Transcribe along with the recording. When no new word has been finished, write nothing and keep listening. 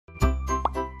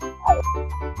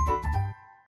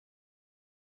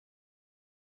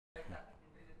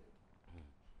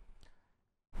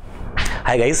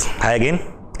Hi guys, hi again.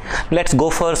 Let's go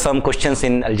for some questions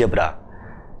in algebra.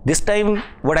 This time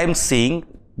what I am seeing,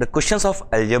 the questions of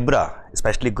algebra,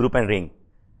 especially group and ring,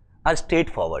 are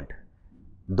straightforward.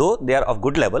 Though they are of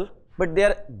good level, but they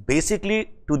are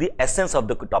basically to the essence of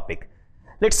the topic.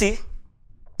 Let's see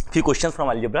few questions from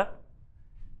algebra.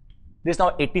 This is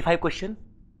now 85 question,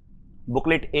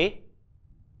 booklet A,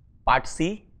 part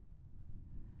C,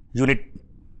 unit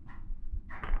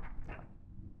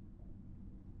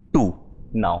 2.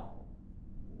 Now,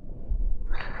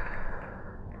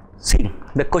 see,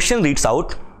 the question reads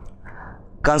out,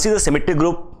 consider symmetric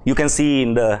group, you can see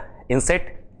in the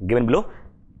inset given below.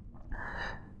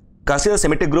 Consider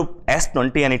symmetric group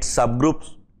S20 and its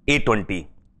subgroups A20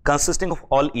 consisting of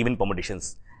all even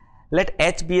permutations. Let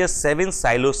H be a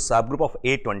 7-silo subgroup of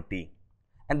A20,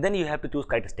 and then you have to choose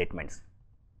correct statements.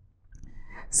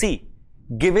 See,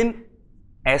 given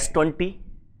S20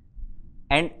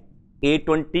 and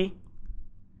A20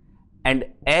 and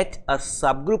H a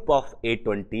subgroup of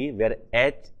A20 where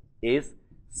H is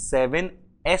 7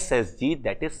 SSG,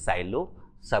 that is silo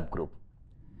subgroup.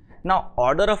 Now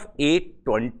order of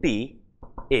A20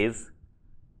 is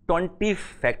 20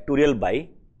 factorial by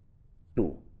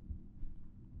 2.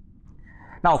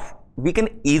 Now we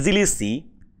can easily see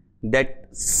that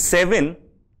 7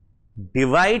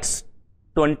 divides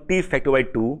 20 factorial by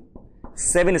 2,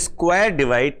 7 square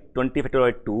divide 20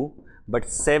 factorial by 2, but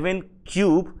 7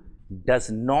 cube does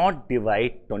not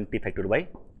divide 20 factorial by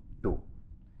 2.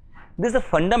 This is a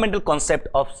fundamental concept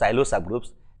of silo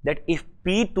subgroups, that if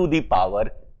p to the power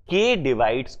k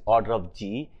divides order of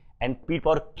g and p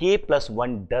power k plus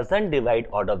 1 doesn't divide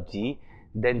order of g,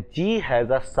 then g has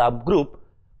a subgroup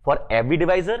for every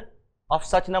divisor of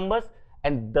such numbers,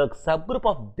 and the subgroup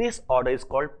of this order is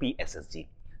called PSSG.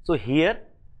 So here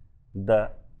the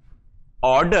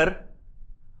order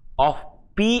of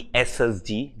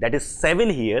PSSG, that is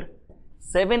 7 here,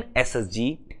 7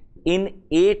 SSG in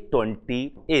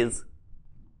A20 is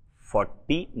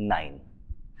 49.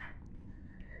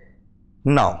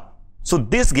 Now, so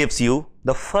this gives you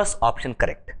the first option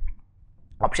correct.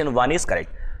 Option 1 is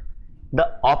correct.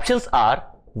 The options are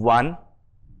 1,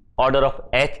 order of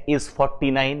H is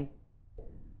 49,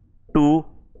 2,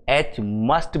 H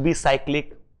must be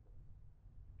cyclic.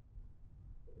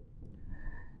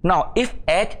 Now, if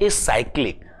H is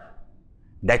cyclic,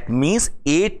 that means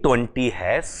A20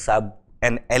 has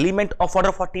an element of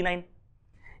order 49.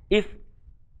 If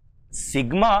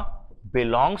sigma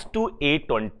belongs to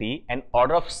A20 and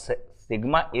order of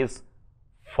sigma is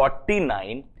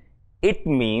 49, it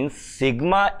means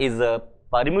sigma is a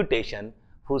permutation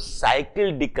whose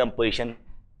cycle decomposition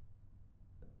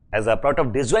as a product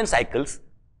of disjoint cycles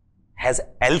has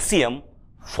LCM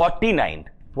 49.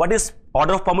 What is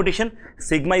order of permutation?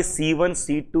 Sigma is C1,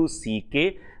 C2,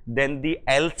 Ck. Then the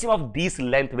LCM of these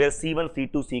length, where C1,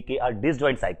 C2, Ck are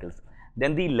disjoint cycles,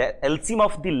 then the LCM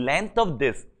of the length of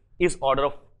this is order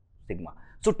of sigma.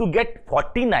 So to get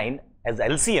 49 as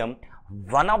LCM,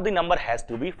 one of the number has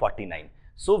to be 49.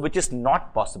 So which is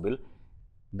not possible.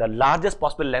 The largest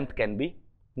possible length can be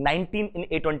 19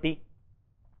 in A20.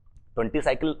 20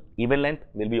 cycle even length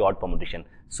will be odd permutation.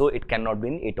 So it cannot be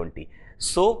in A20.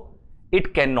 So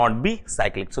it cannot be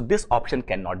cyclic. So this option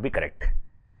cannot be correct.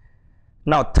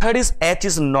 Now third is H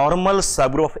is normal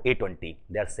subgroup of A20.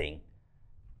 They are saying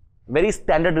very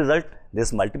standard result.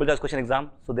 This multiple choice question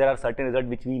exam. So there are certain results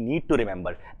which we need to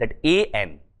remember, that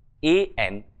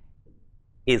AN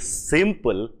is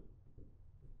simple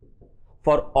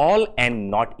for all n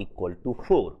not equal to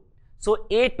 4. So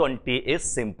A20 is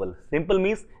simple. Simple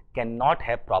means cannot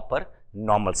have proper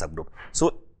normal subgroup.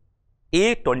 So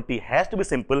A20 has to be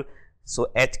simple.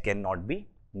 So H cannot be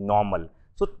normal.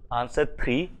 So answer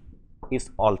 3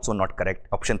 is also not correct.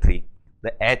 Option 3,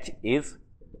 the H is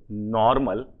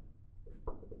normal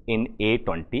in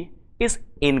A20 is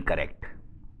incorrect.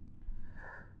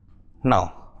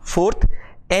 Now fourth,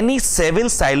 any 7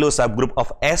 silo subgroup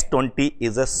of S20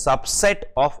 is a subset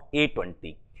of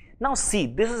A20. Now see,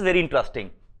 this is very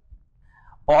interesting.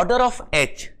 Order of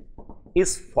H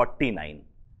is 49.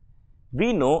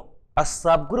 We know a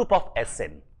subgroup of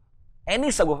Sn, any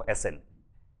subgroup of Sn,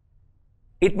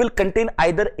 it will contain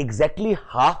either exactly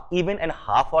half even and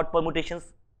half odd permutations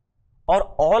or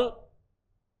all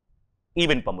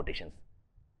even permutations.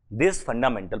 This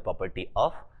fundamental property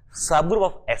of subgroup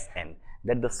of Sn,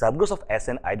 that the subgroups of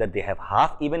Sn either they have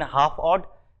half even, half odd,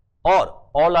 or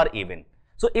all are even.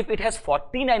 So if it has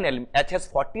 49 H has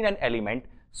 49 element,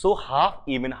 so half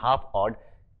even, half odd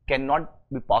cannot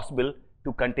be possible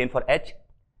to contain for H.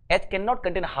 H cannot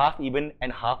contain half even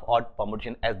and half odd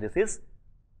permutation, as this is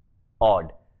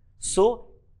odd. So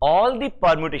all the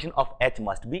permutation of H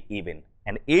must be even,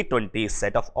 and A20 is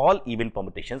set of all even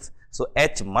permutations. So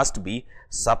H must be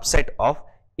subset of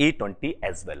A20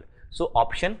 as well. So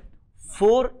option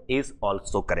 4 is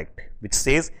also correct, which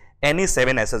says any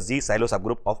 7 SSG silo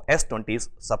subgroup of S20 is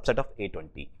subset of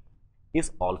A20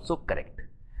 is also correct.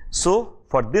 So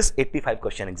for this 85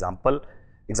 question example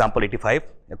 85,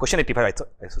 question 85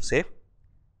 I should say,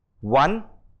 1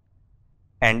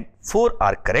 and 4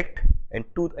 are correct and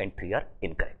 2 and 3 are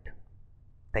incorrect.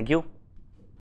 Thank you.